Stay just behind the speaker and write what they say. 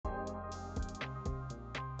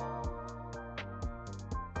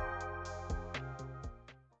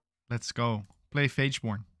Let's go. Play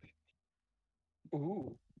Phageborn.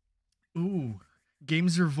 Ooh. Ooh.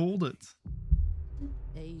 Games revolted.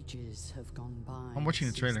 Ages have gone by. I'm watching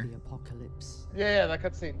the trailer. The apocalypse. Yeah, that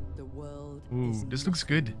cutscene. The world. Ooh, is this looks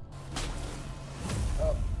good.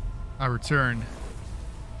 Oh. I return.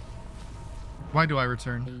 Why do I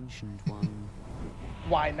return? Ancient one.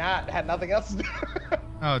 Why not? Had nothing else to do.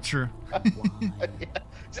 Oh, true. Why? Yeah.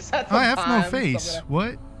 Just had some I have no time, face.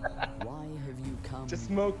 What? Why have you come Just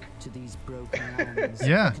smoke. to these broken lands?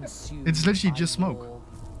 Yeah, consumed it's literally by just smoke. war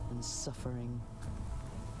and suffering.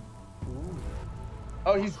 Ooh.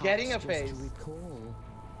 Oh, he's getting a Perhaps just face. to recall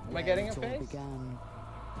Am I where getting it a all face? began.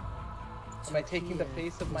 Am I taking the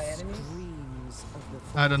face of my enemies? Screams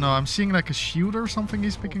of the I don't know. I'm seeing like a shield or something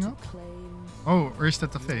he's or picking to up. claim Oh, or is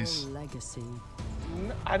that the your face? legacy,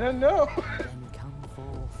 I don't know. then come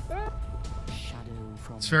forth. Shadow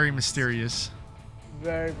from It's very past. mysterious,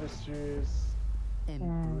 Very mysterious.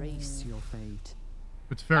 Embrace your fate.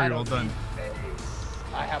 but I very don't well done. need face.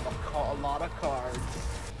 I have a lot of cards.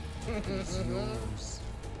 It's yours.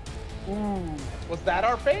 Ooh. Was that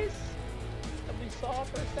our face that we saw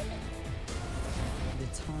for a second?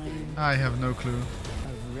 The time I have no clue.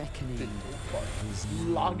 of reckoning is now.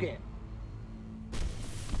 Log in.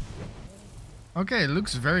 Okay, it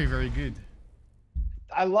looks very, very good.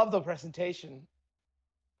 I love the presentation.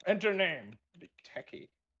 Enter name. Big techie.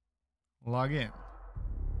 Log in.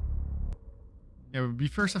 Yeah, we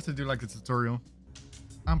first have to do like the tutorial.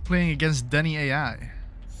 I'm playing against Danny AI.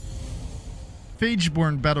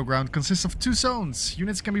 Phageborn Battleground consists of 2 zones.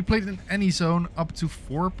 Units can be played in any zone up to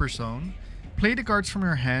 4 per zone. Play the cards from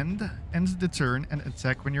your hand, end the turn, and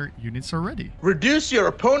attack when your units are ready. Reduce your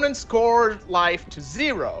opponent's score life to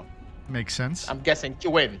 0. Makes sense. I'm guessing to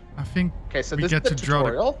win. I think Okay, so we this get is to the draw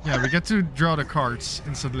tutorial. the we get to draw the cards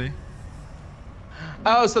instantly.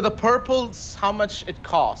 Oh, so the purple's how much it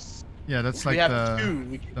costs. Yeah, that's We like have 2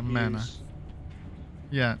 we can the mana. use.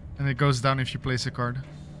 Yeah, and it goes down if you place a card.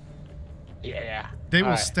 Yeah. They will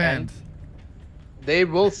Alright, stand. and They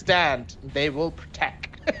will stand. They will protect.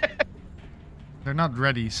 They're not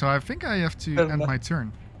ready, so I think I have to They're end not- my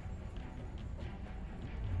turn.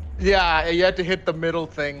 Yeah, you have to hit the middle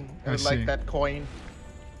thing I with like see. that coin.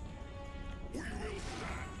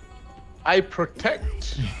 I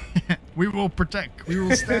protect. We will protect. We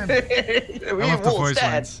will stand. we I love the will voice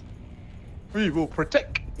stand. lines. We will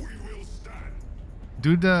protect.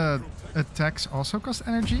 Do the attacks also cost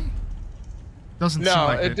energy? Doesn't seem No,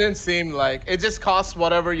 like it it. didn't seem like it. Just costs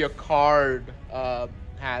whatever your card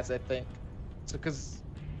has, I think. So, cause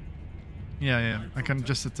Yeah, I can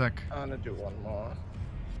just attack. I'm gonna do one more.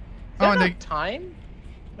 Oh, and Is there they, no time?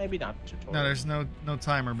 Maybe not tutorial. no, there's no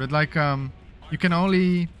timer, but like you can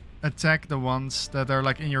only attack the ones that are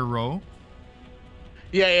like in your row.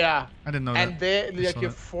 Yeah. I didn't know And that. they I like saw you're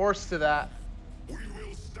that. forced to that.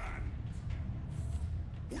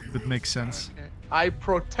 It makes sense. Okay. I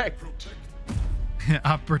protect.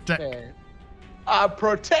 I protect. Okay. I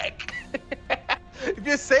protect. If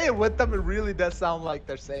you say it with them, it really does sound like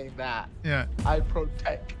they're saying that. Yeah. I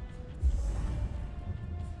protect.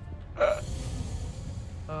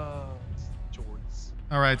 Joys.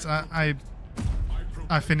 All right.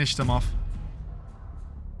 I finished them off.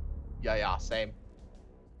 Yeah, same. The loading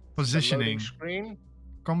Positioning, screen.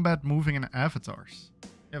 combat, moving, and avatars.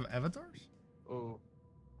 You have avatars? Oh.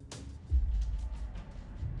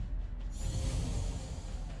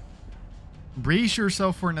 Brace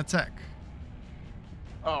yourself for an attack.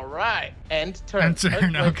 All right. End turn. End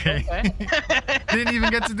turn, okay. okay. Didn't even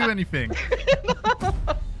get to do anything.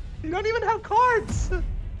 You don't even have cards.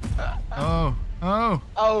 Oh. Oh.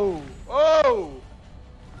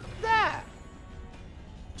 What's that?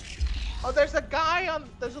 Oh, there's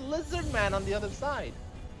a lizard man on the other side.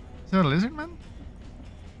 Is that a lizard man?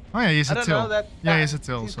 Oh yeah, he has I a don't tail. know that. Yeah, he has a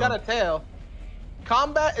tail. He's So. got a tail.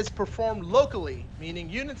 Combat is performed locally, meaning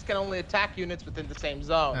units can only attack units within the same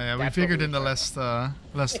zone. Yeah, we That's figured what in the learned.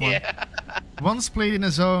 last one. Yeah. Once played in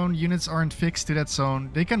a zone, units aren't fixed to that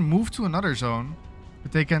zone. They can move to another zone,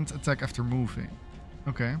 but they can't attack after moving.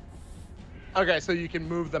 Okay. Okay, so you can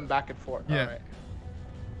move them back and forth. Yeah. Alright.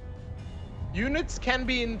 Units can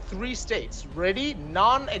be in 3 states: ready,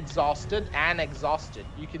 non-exhausted, and exhausted.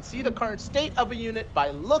 You can see the current state of a unit by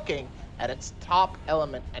looking at its top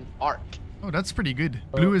element and arc. Oh, that's pretty good.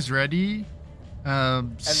 Blue is ready.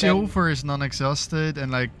 Silver is non-exhausted,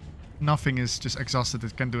 and like nothing is just exhausted.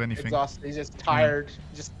 It can't do anything. Exhausted. He's just tired.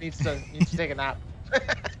 He just needs to take a nap.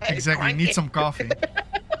 He's Exactly. cranky. Need some coffee.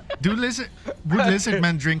 Would lizard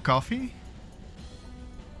men drink coffee?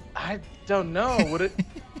 I don't know. Would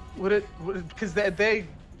it? Because they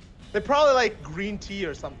They probably like green tea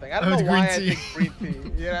or something. I don't know why I think green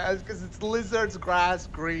tea. Yeah, it's because it's lizards, grass,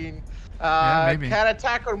 green. Yeah, maybe. Can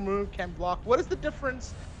attack or move, can block. What is the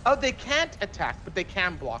difference? Oh, they can't attack, but they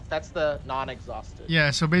can block. That's the non-exhausted.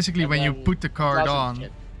 Yeah, so basically when you put the card on,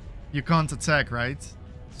 shit. you can't attack, right?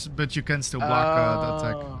 But you can still block the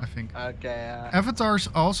attack, I think. Okay. Avatars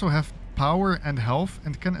also have power and health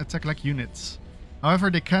and can attack like units. However,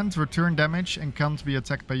 they can't return damage and can't be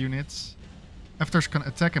attacked by units. Avatars can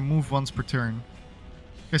attack and move once per turn.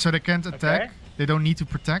 Okay, so they can't attack, they don't need to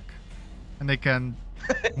protect, and they can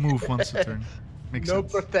move once a turn. Makes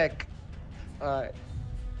sense. No protect. Alright.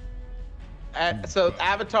 So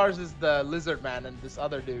avatars is the lizard man and this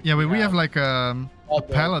other dude. Yeah, but we have like a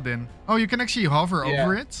paladin. Oh, you can actually hover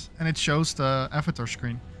over it, and it shows the avatar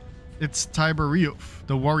screen. It's Tiberiuf,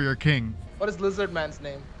 the warrior king. What is lizard man's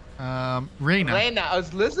name? Reyna. Reyna. Oh,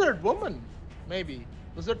 it's lizard woman, maybe.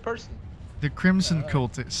 Lizard person. The Crimson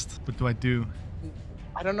Cultist. What do I do?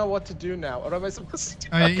 I don't know what to do now. What am I supposed to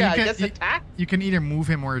do? Okay, I guess attack? You can either move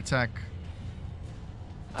him or attack.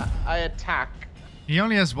 I attack. He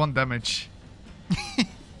only has 1 damage.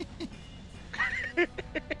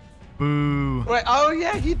 Boo. Wait, oh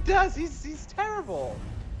yeah, he does. He's terrible.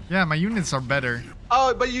 Yeah, my units are better.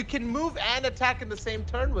 Oh, but you can move and attack in the same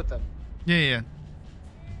turn with him. Yeah.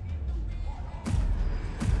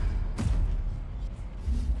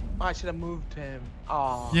 Oh, I should have moved him.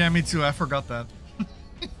 Oh. Yeah, me too. I forgot that.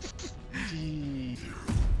 Jeez.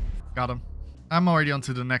 Got him. I'm already on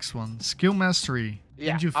to the next one. Skill mastery.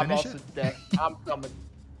 Yeah, Did you finish I'm also it? dead. I'm coming.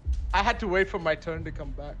 I had to wait for my turn to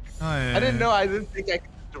come back. Oh, yeah, I didn't know. I didn't think I could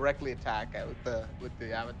directly attack with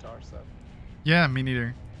the avatar. So. Yeah, me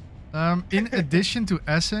neither. In addition to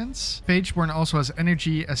essence, Phageborn also has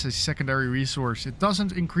energy as a secondary resource. It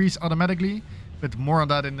doesn't increase automatically, but more on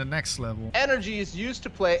that in the next level. Energy is used to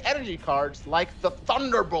play energy cards like the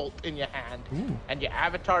Thunderbolt in your hand, and your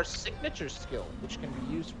avatar's signature skill, which can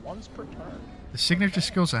be used once per turn. The signature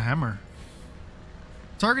skill is a hammer.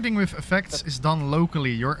 Targeting with effects is done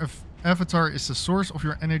locally. Your avatar is the source of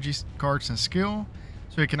your energy cards and skill,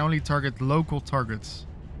 so you can only target local targets.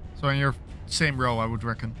 So in your same row, I would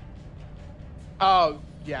reckon. Oh,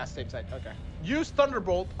 yeah, same side. Okay. Use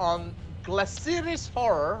Thunderbolt on Glaciris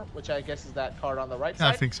Horror, which I guess is that card on the right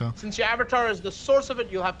side. I think so. Since your avatar is the source of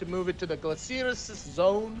it, you'll have to move it to the Glaciris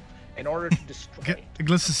zone in order to destroy it.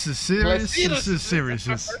 Glaciris.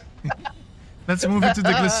 Let's move it to the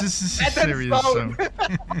Glaciris zone.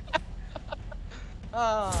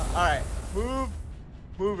 Alright.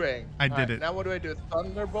 Moving. I did it. Now what do I do?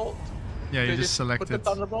 Thunderbolt? Yeah, you just select put the it.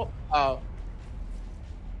 Thunderbolt? Oh.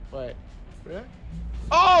 Wait. Really?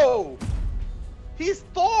 Oh! He's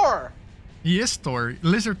Thor! He is Thor.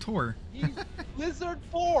 Lizard Thor. He's Lizard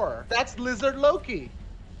Thor. That's Lizard Loki.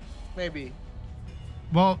 Maybe.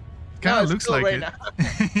 Well, kind of looks like right it. Now.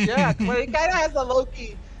 Yeah, well, he kind of has a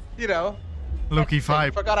Loki, you know. Loki vibe. I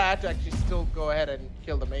forgot I had to actually still go ahead and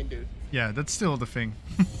kill the main dude. Yeah, that's still the thing.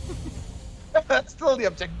 That's still the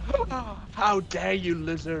objective. How dare you,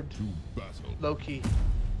 Lizard Loki.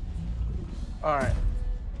 Alright.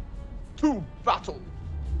 To battle.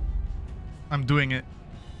 I'm doing it.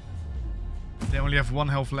 They only have 1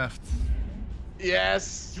 health left.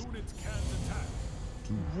 Yes. Units can attack.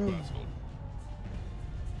 To battle.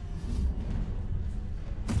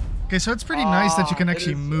 Okay, so it's pretty nice that you can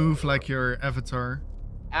actually move like your avatar.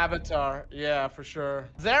 Avatar, yeah, for sure.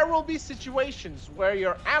 There will be situations where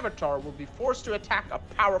your avatar will be forced to attack a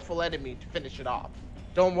powerful enemy to finish it off.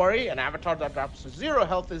 Don't worry, an avatar that drops to 0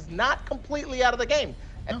 health is not completely out of the game.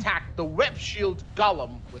 Attack the Web Shield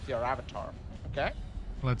Golem with your avatar, okay?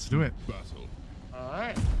 Let's do it. Battle.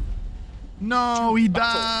 Alright. No, he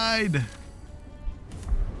died!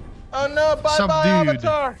 Oh no, bye-bye, Subdued.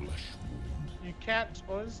 avatar! You can't,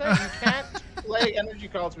 what is that? You can't play energy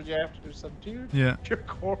cards, but you have to do subdued? Yeah. Your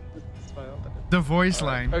core is failed. The voice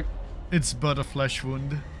line. Okay. It's but a flesh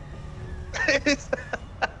wound.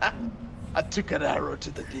 I took an arrow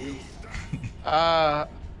to the knee.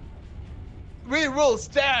 We will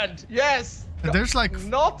stand. Yes. And there's like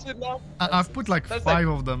not enough. I've put like There's 5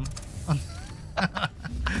 of them.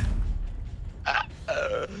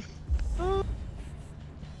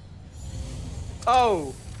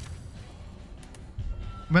 Oh.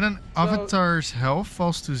 When an avatar's health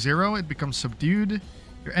falls to 0, it becomes subdued.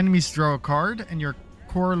 Your enemies draw a card, and your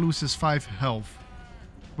core loses 5 health.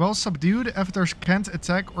 While subdued, avatars can't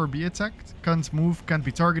attack or be attacked, can't move, can't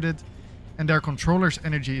be targeted, and their controller's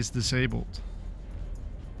energy is disabled.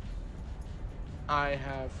 I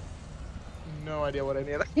have no idea what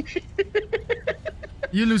any of that.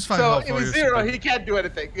 You lose 5 health. So, while in you're 0, subdued. he can't do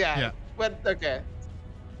anything. Yeah. But, okay.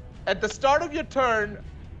 At the start of your turn,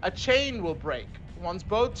 a chain will break. Once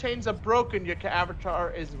both chains are broken, your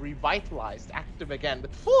avatar is revitalized, active again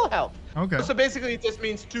with full health. Okay. So basically, it just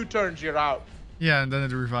means 2 turns you're out. Yeah, and then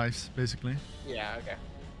it revives, basically. Yeah, okay.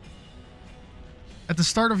 At the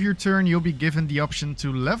start of your turn, you'll be given the option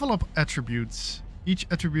to level up attributes. Each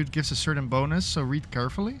attribute gives a certain bonus, so read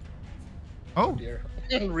carefully. Oh, Dear.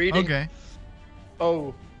 Reading. okay.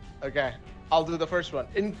 Oh, okay. I'll do the first one.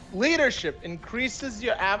 In leadership, increases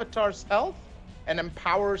your avatar's health and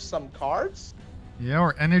empowers some cards. Yeah,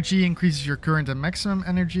 or energy increases your current and maximum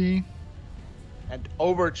energy. And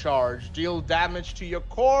overcharge, deal damage to your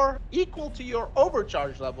core equal to your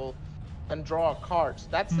overcharge level and draw a card. So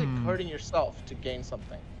that's like hurting yourself to gain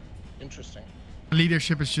something. Interesting.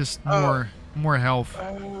 Leadership is just more health.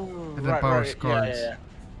 Oh, It empowers cards. Yeah.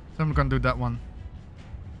 So I'm gonna do that one.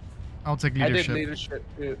 I'll take leadership. I did leadership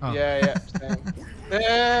too. Oh. Yeah, same.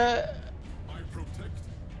 I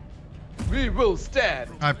protect. We will stand.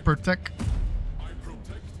 I protect. I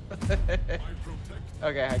protect. I protect.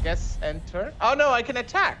 Okay, I guess end turn. Oh no, I can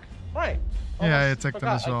attack. Right. Yeah, I Almost attacked them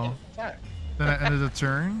forgot as I well. can attack. Then I ended the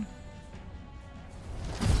turn.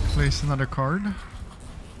 Place another card.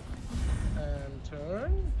 And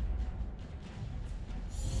turn.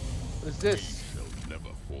 What is this? Shall never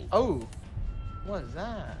fall. Oh, what is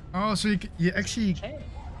that? Oh, so you actually Chain.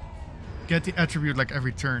 get the attribute like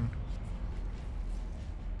every turn.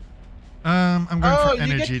 I'm going Oh, for you get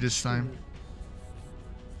energy to this time.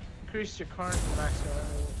 Increase your current maximum.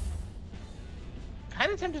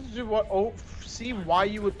 Kind of tempted to do what? Oh, see why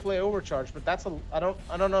you would play overcharge, but that's a. I don't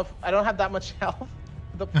know if I don't have that much health.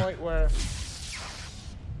 To the point where.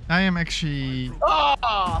 I am actually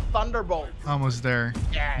Ah, Thunderbolt. almost there.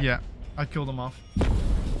 Yeah. Yeah, I killed him off.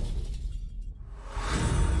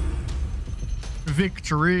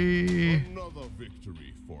 Victory! Another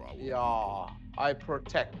victory for our Yeah, I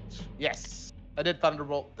protect. Yes, I did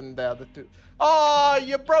Thunderbolt and the other 2. Oh,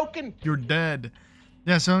 you're broken. You're dead.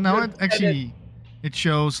 Yeah, so now You're it actually it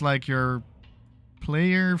shows like your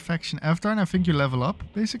player faction avatar, and I think you level up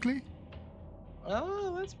basically.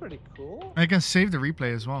 Oh, that's pretty cool. I can save the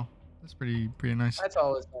replay as well. That's pretty nice. That's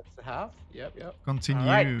always nice to have. Yep. Continue. All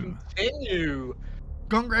right, continue.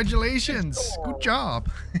 Congratulations! Let's go. Good job.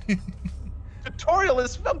 Tutorial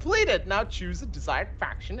is completed. Now choose a desired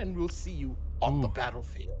faction, and we'll see you on the Ooh.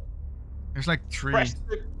 battlefield. There's like 3. Press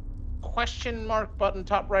the question mark button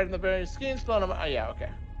top right in the very screen. Oh yeah, okay.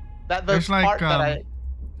 That the There's like, part that I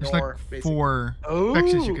There's ignore, like basically. 4 Oh,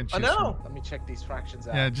 factions you can choose I know. from. Let me check these fractions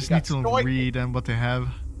out. Yeah, We just got need to Stoic. read and what they have.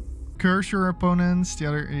 Curse your opponents. The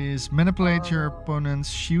other is manipulate your opponents,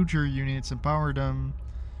 shield your units, empower them.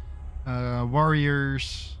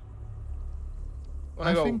 Warriors.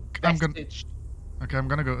 Wanna I go think I'm gonna. vestige. Okay, I'm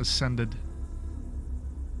gonna go ascended.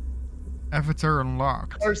 Avatar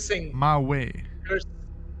unlocked. Cursing. My way. Curse.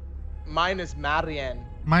 Mine is Marianne.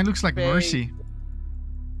 Mine looks like Faye. Mercy.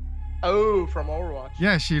 Oh, from Overwatch.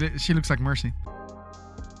 Yeah, she looks like Mercy.